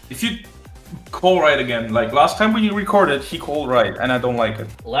lucky? If you call right again, like last time when you recorded, he called right, and I don't like it.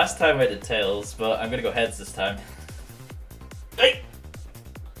 Last time I did tails, but I'm gonna go heads this time. Hey!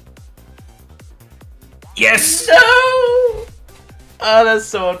 Yes! No! Oh, that's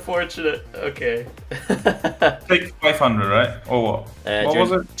so unfortunate. Okay. Take 500, right? Or what? What during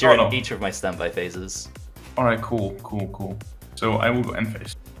was it? during Oh, no. each of my standby phases. Alright, cool. So I will go end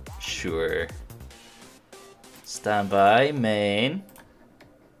phase. Sure. Standby, main.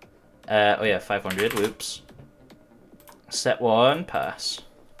 Oh yeah, 500, whoops. Set one, pass.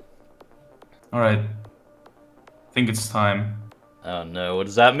 Alright. Think it's time. Oh no, what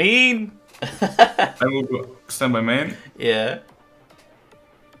does that mean? I will go stand by main. Yeah.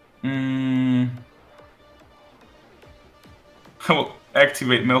 I will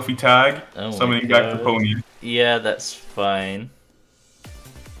activate Melfi tag, Oh my summoning back the God. pony. Yeah, that's fine.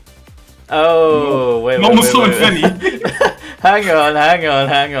 Oh, wait, wait, Almost wait, summon wait, wait. hang on.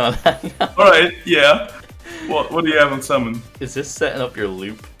 Alright, yeah. What do you have on summon? Is this setting up your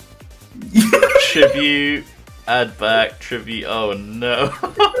loop? Tribute, add back, tribute, oh no.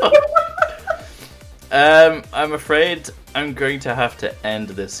 I'm afraid I'm going to have to end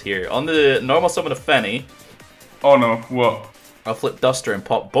this here. On the normal summon of Fenny, Oh no, what? I'll flip Duster and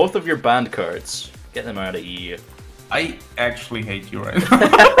pop both of your banned cards. Get them out of EU. I actually hate you right now.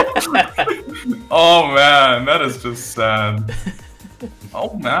 Oh man, that is just sad.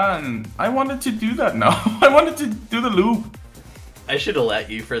 Oh man, I wanted to do that now. I wanted to do the loop. I should have let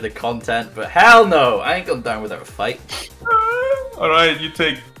you for the content, but hell no! I ain't going down without a fight. Alright, you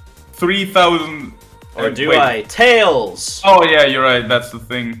take 3,000. Or do wait. I? Tails! Oh yeah, you're right, that's the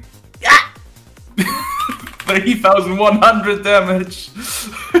thing. 3,100 damage.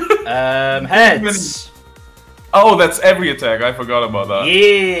 Heads! Oh, that's every attack, I forgot about that.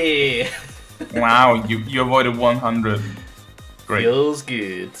 Yeah! Wow, you avoided 100. Great. Feels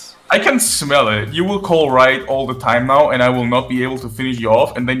good. I can smell it. You will call right all the time now, and I will not be able to finish you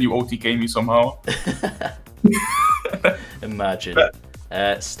off, and then you OTK me somehow. Imagine.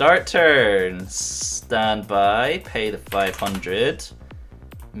 Start turn. Stand by. Pay the 500.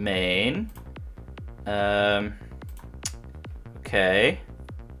 Main. Okay.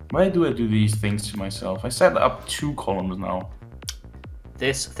 Why do I do these things to myself? I set up 2 columns now.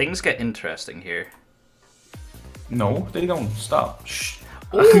 Things get interesting here. No, they don't. Stop. Shh.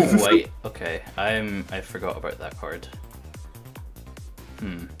 Oh wait. Okay. I forgot about that card.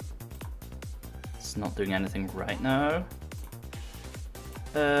 It's not doing anything right now.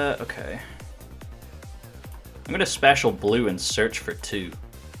 Okay. I'm gonna special blue and search for 2.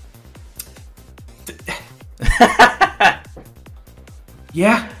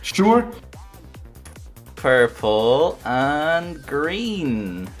 Yeah, sure. Purple and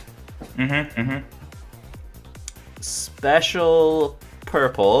green. Special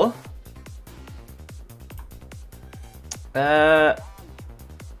purple. Oh,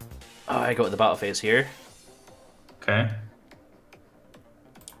 I go with the battle phase here. Okay.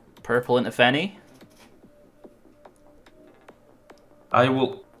 Purple into Fenny. I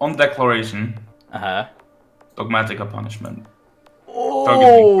will, on declaration, Uh-huh. Dogmatica punishment.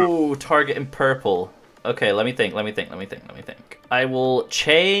 Oh, target in purple. Okay, let me think. I will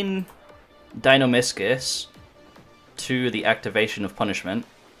chain Deinamiscus to the activation of punishment.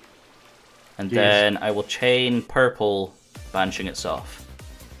 And then I will chain purple, banishing itself.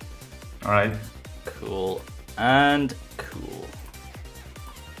 Alright. Cool. And cool.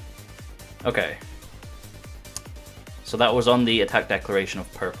 Okay. So that was on the attack declaration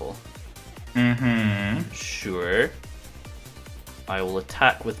of purple. Mm-hmm. Sure. I will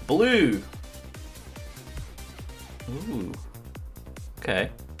attack with blue. Ooh. Okay.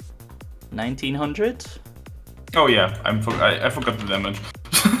 1900? Oh yeah, I forgot the damage.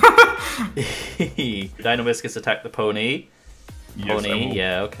 Deinamiscus attack the pony. Yes, Pony,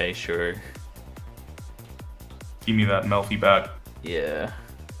 yeah, okay, sure. Give me that Melfi back. Yeah.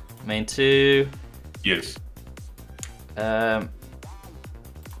 Main 2. Yes. I'll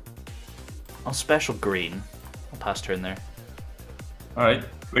special green. I'll pass turn there. Alright.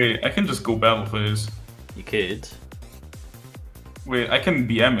 Wait, I can just go battle phase. You could. Wait, I can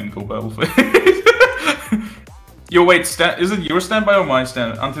BM and go battle phase. Yo, wait, is it your standby or my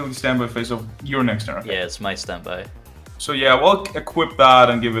stand until the standby phase of your next turn? Okay. Yeah, it's my standby. So yeah, we'll equip that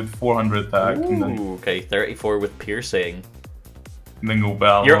and give it 400 attack. And Ooh, okay, 34 with piercing. then go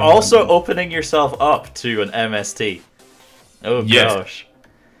battle. You're also opening yourself up to an MST. Oh Yes. gosh.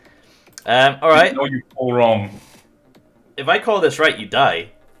 Alright. No, you call wrong. If I call this right, you die.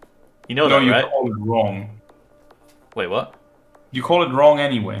 You know No, that, you right? call it wrong. Wait, what? You call it wrong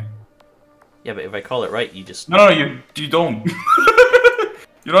anyway. Yeah, but if I call it right, you just... No, you don't.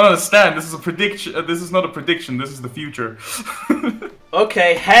 You don't understand. This is a prediction. This is not a prediction. This is the future.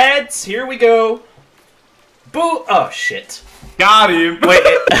 Okay, heads, here we go. Boo! Oh, shit. Got him. Wait,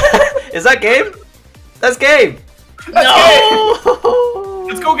 is that game? That's game! No!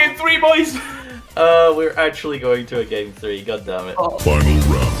 Let's go game 3, boys. We're actually going to a game 3, god damn it. Final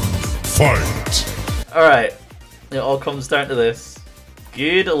round. Fight! Alright, it all comes down to this.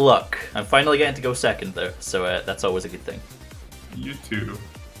 Good luck. I'm finally getting to go second though, so that's always a good thing. You too.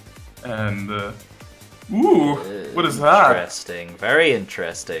 And, ooh, what is that? Interesting, very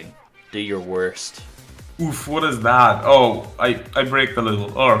interesting. Do your worst. Oof, what is that? Oh, I braked a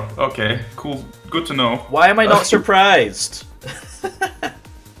little. Oh, okay, cool. Good to know. Why am I not surprised?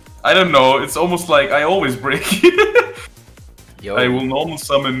 I don't know, it's almost like I always break. Yo, I will normal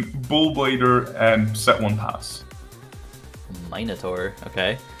summon Bullblader and set 1 pass. Minotaur,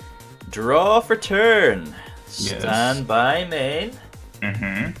 okay. Draw for turn. Yes. Stand by main.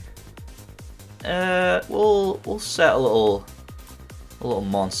 Mm-hmm. We'll set a little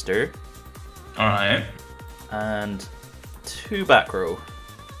monster Alright. and 2 back row.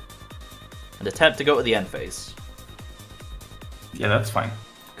 And attempt to go to the end phase. Yeah, that's fine.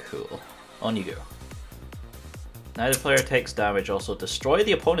 Cool. On you go. Neither player takes damage. Also, destroy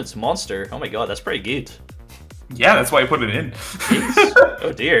the opponent's monster. Oh my god, that's pretty good. Yeah, that's why I put it in. Jeez.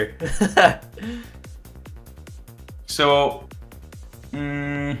 Oh dear. So,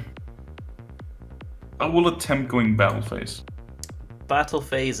 I will attempt going battle phase. Battle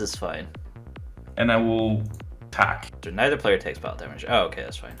phase is fine. And I will attack. So neither player takes battle damage. Oh, okay,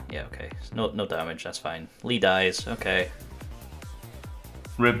 that's fine. Yeah, okay. No damage, that's fine. Lee dies. Okay.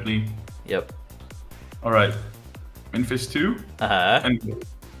 Ripley. Yep. Alright. In phase 2. Uh-huh. And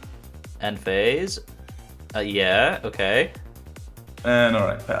End phase. Yeah, okay.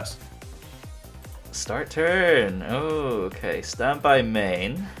 alright, pass. Start turn. Oh, okay. Stand by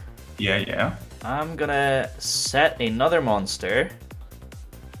main. Yeah. I'm gonna set another monster.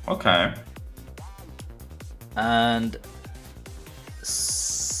 Okay. And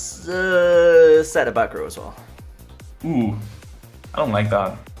set a back row as well. Ooh. I don't like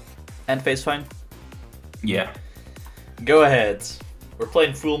that. End phase fine. Yeah. Go ahead. We're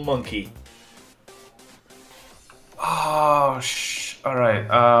playing Fool Monkey. Oh, alright,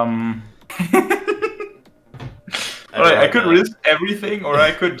 Alright, I could risk everything, or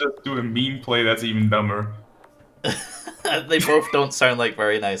I could just do a meme play that's even dumber. They both don't sound like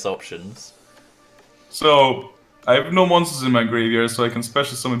very nice options. So, I have no monsters in my graveyard, so I can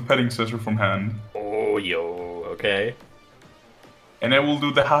special summon Petting Session from hand. Oh, yo, okay. And I will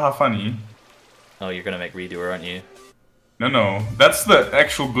do the haha funny. Oh, you're gonna make redo, aren't you? No, that's the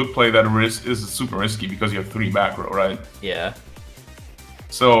actual good play that is super risky because you have 3 back row, right? Yeah.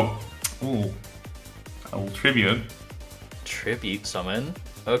 So, ooh, I will tribute. Tribute summon.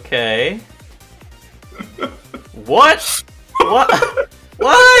 Okay. What? What?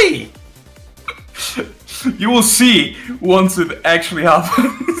 Why? You will see once it actually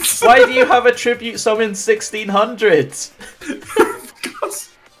happens. Why do you have a tribute summon 1600?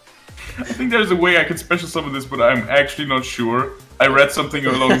 think there's a way I could special summon this, but I'm actually not sure. I read something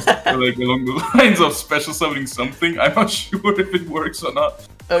along along the lines of special summoning something. I'm not sure if it works or not.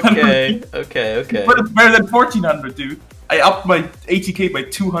 Okay. But it's better than 1400, dude. I upped my ATK by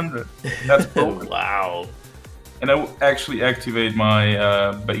 200. That's broken. Wow. And I will actually activate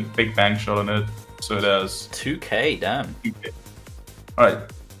my big bang shot on it, so it has 2k, damn. 2K. Alright,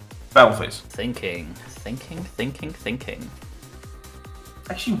 battle phase. Thinking.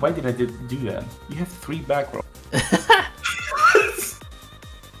 Actually, why did I do that? You have 3 back row.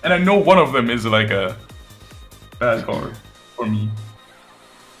 And I know one of them is like a bad card for me.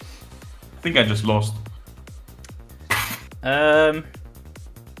 I think I just lost. That's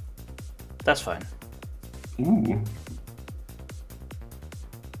fine. Ooh.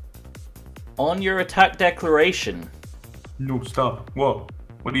 On your attack declaration, No, stop. What?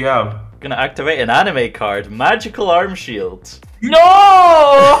 What do you have? gonna activate an anime card, Magical Arm Shield.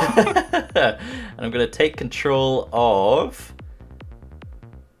 No! And I'm gonna take control of...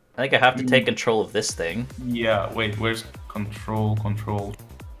 I think I have to take control of this thing. Yeah, wait, where's control?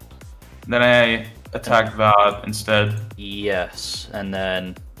 Then I attack that instead. Yes, and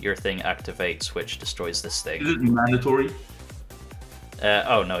then your thing activates, which destroys this Is thing. it mandatory?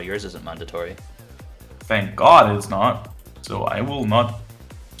 Oh no, yours isn't mandatory. Thank God it's not. So I will not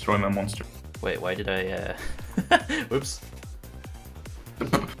destroy my monster. Wait, why did I, Whoops.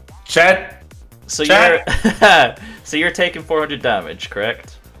 Chat! So Chat. you're... so you're taking 400 damage,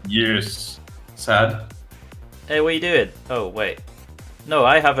 correct? Yes. Sad. Hey, what are you doing? Oh, wait. No,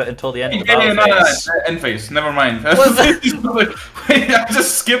 I have it until the end of the Yeah, battle phase. end phase. Never mind. What's Wait, I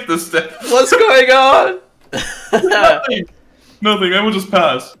just skipped this step. What's going on? Nothing. I will just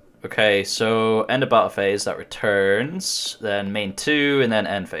pass. Okay, so end of battle phase, that returns, then main 2, and then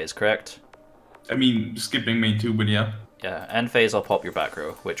end phase, correct? I mean, skipping main 2, but yeah. Yeah, end phase, I'll pop your back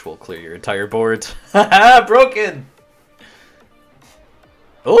row, which will clear your entire board. Haha, broken!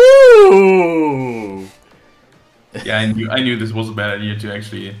 Ooh! Yeah, I knew this was a bad idea to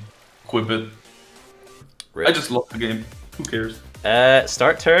actually equip it. Rip. I just lost the game. Who cares?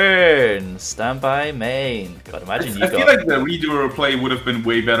 Start turn. Standby main. God, imagine you I feel got... like the redo play would have been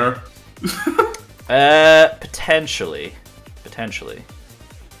way better. Potentially. Potentially.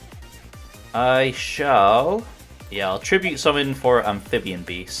 I shall... Yeah, I'll tribute summon for Amphibian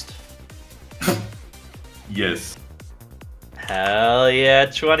Beast. Yes. Hell yeah,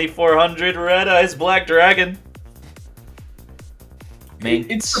 2400 Red Eyes Black Dragon. Main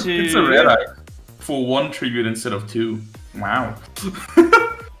It's 2. it's a red eye for 1 tribute instead of 2. Wow.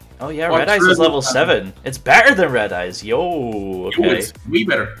 Oh yeah, What Red Eyes is tribute? level 7. It's better than Red Eyes. Yo, Yo, okay. it's way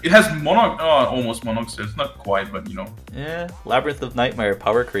better. It has almost Monarch Stairs. Not quite, but you know. Yeah, Labyrinth of Nightmare,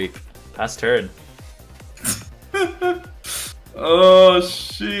 power creep. Pass turn. Oh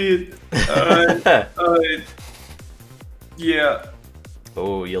shit. Yeah.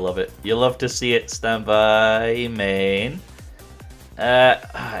 Oh, you love it. You love to see it. Stand by main.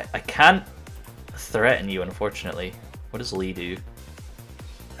 I can't threaten you, unfortunately. What does Lee do?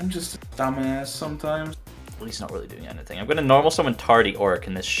 I'm just a dumbass sometimes. Well, he's not really doing anything. I'm gonna normal summon Tardy Orc,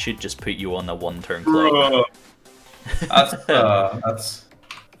 and this should just put you on a 1-turn clock.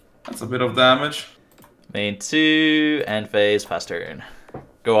 That's a bit of damage. Main 2, end phase, pass turn.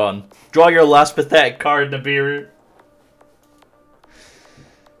 Go on. Draw your last pathetic card, Nibiru.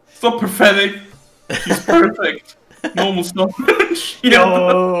 So pathetic. She's perfect. Normal stuff.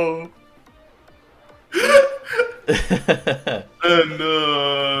 Yo! And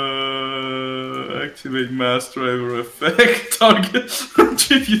activate mass driver effect. Target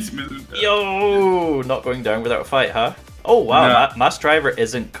tribute middle. Yo! Not going down without a fight, huh? Oh wow, Nah. Mass Driver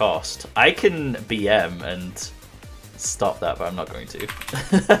isn't cost. I can BM and stop that, but I'm not going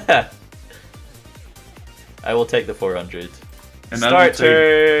to. I will take the 400. And I Start will take-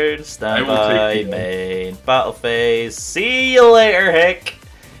 turn, stand I will by, take the- main, battle phase. See you later, Hick!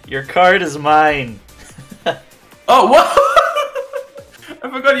 Your card is mine. Oh, what? I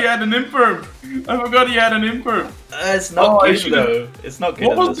forgot you had an imperm. It's not Oh, I good should've- though. It's not good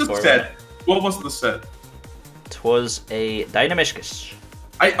What in was this the format. set? What was the set? Twas a Dynamiscus.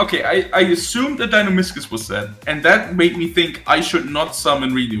 I assumed that Dynamiscus was set, and that made me think I should not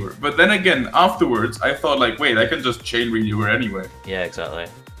summon Renewer. But then again, afterwards, I thought like, wait, I can just chain Renewer anyway. Yeah, exactly.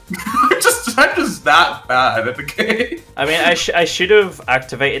 I'm just that bad at the game. I mean, I should have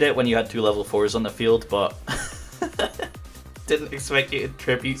activated it when you had 2 level 4s on the field, but didn't expect you to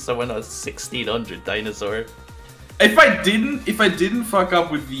tribute someone a 1600 dinosaur. If I didn't fuck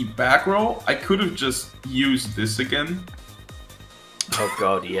up with the back row, I could have just used this again. Oh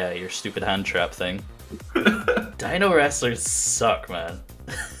god, yeah, your stupid hand trap thing. Dino wrestlers suck, man.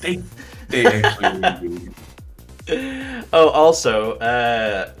 They They actually really good. Oh, also,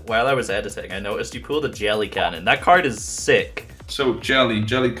 while I was editing, I noticed you pulled a Jelly Cannon. That card is sick. So, Jelly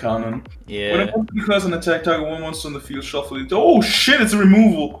Cannon. Yeah. When a monster declares an attack, target one monster on the field, shuffle it. Oh shit, it's a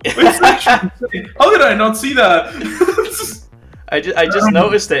removal! It's actually insane. How did I not see that? I just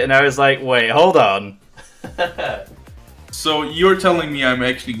noticed it and I was like, wait, hold on. So, you're telling me I'm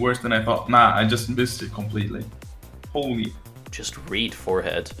actually worse than I thought? Nah, I just missed it completely. Holy. Just read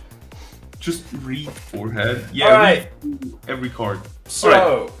Forehead. Just read Forehead. Yeah, Alright. read every card. So,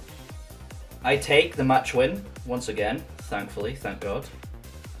 Alright. I take the match win once again, thankfully, thank God.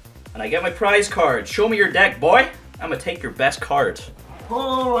 And I get my prize card. Show me your deck, boy. I'm gonna take your best card.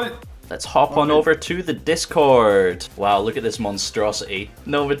 Alright. Let's hop on over to the Discord. Wow, look at this monstrosity.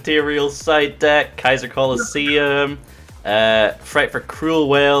 No materials side deck, Kaiser Coliseum, Fright for Cruel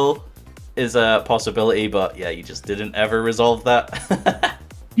Whale is a possibility, but yeah, you just didn't ever resolve that.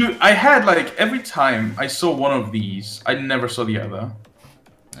 Dude, I had like every time I saw one of these, I never saw the other.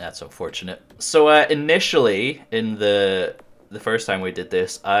 That's unfortunate. So initially, in the first time we did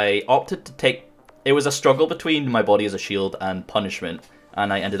this, I opted to take... It was a struggle between my body as a shield and punishment,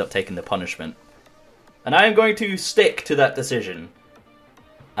 and I ended up taking the punishment. And I am going to stick to that decision.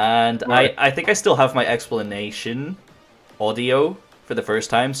 And right. I think I still have my explanation audio for the first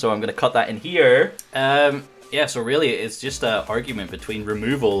time, so I'm going to cut that in here. Yeah, so really it's just an argument between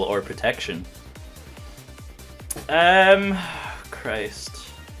removal or protection. Christ.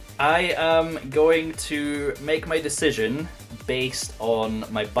 I am going to make my decision based on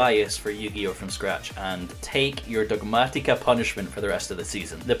my bias for Yu-Gi-Oh! From scratch and take your Dogmatica punishment for the rest of the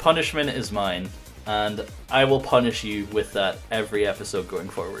season. The punishment is mine, and I will punish you with that every episode going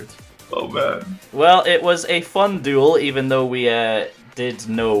forward. Oh man. Well, it was a fun duel, even though we did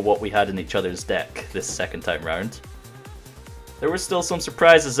know what we had in each other's deck this second time round. There were still some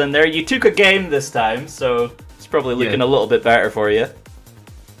surprises in there. You took a game this time, so it's probably looking a little bit better for you.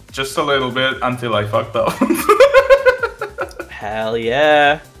 Just a little bit until I fucked up. Hell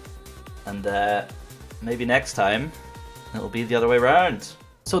yeah. And maybe next time it'll be the other way around.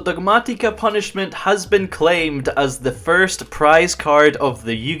 So Dogmatica Punishment has been claimed as the first prize card of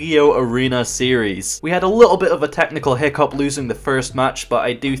the Yu-Gi-Oh! Arena series. We had a little bit of a technical hiccup losing the first match, but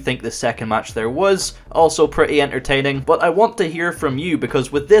I do think the second match there was also pretty entertaining. But I want to hear from you,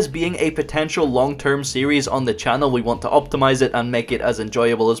 because with this being a potential long-term series on the channel, we want to optimize it and make it as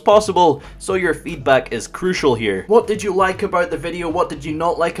enjoyable as possible, so your feedback is crucial here. What did you like about the video? What did you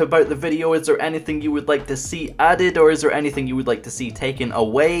not like about the video? Is there anything you would like to see added, or is there anything you would like to see taken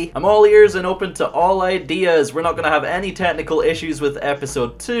away? I'm all ears and open to all ideas. We're not going to have any technical issues with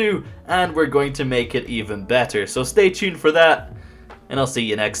episode 2, and we're going to make it even better. So stay tuned for that, and I'll see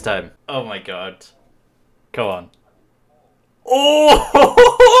you next time. Oh my god. Come on. Oh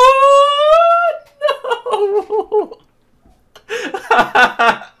no!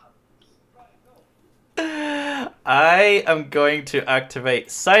 I am going to activate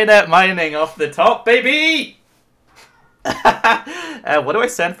Signet Mining off the top, baby! What do I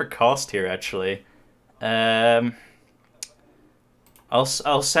send for cost here, actually? I'll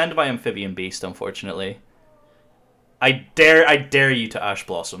send my Amphibian Beast, unfortunately. I dare you to Ash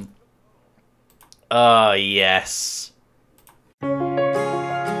Blossom. Yes.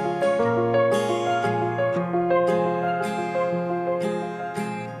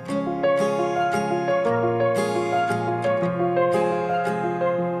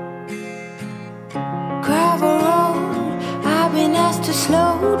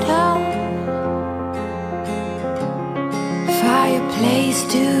 Slow down. Fireplace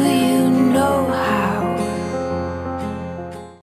to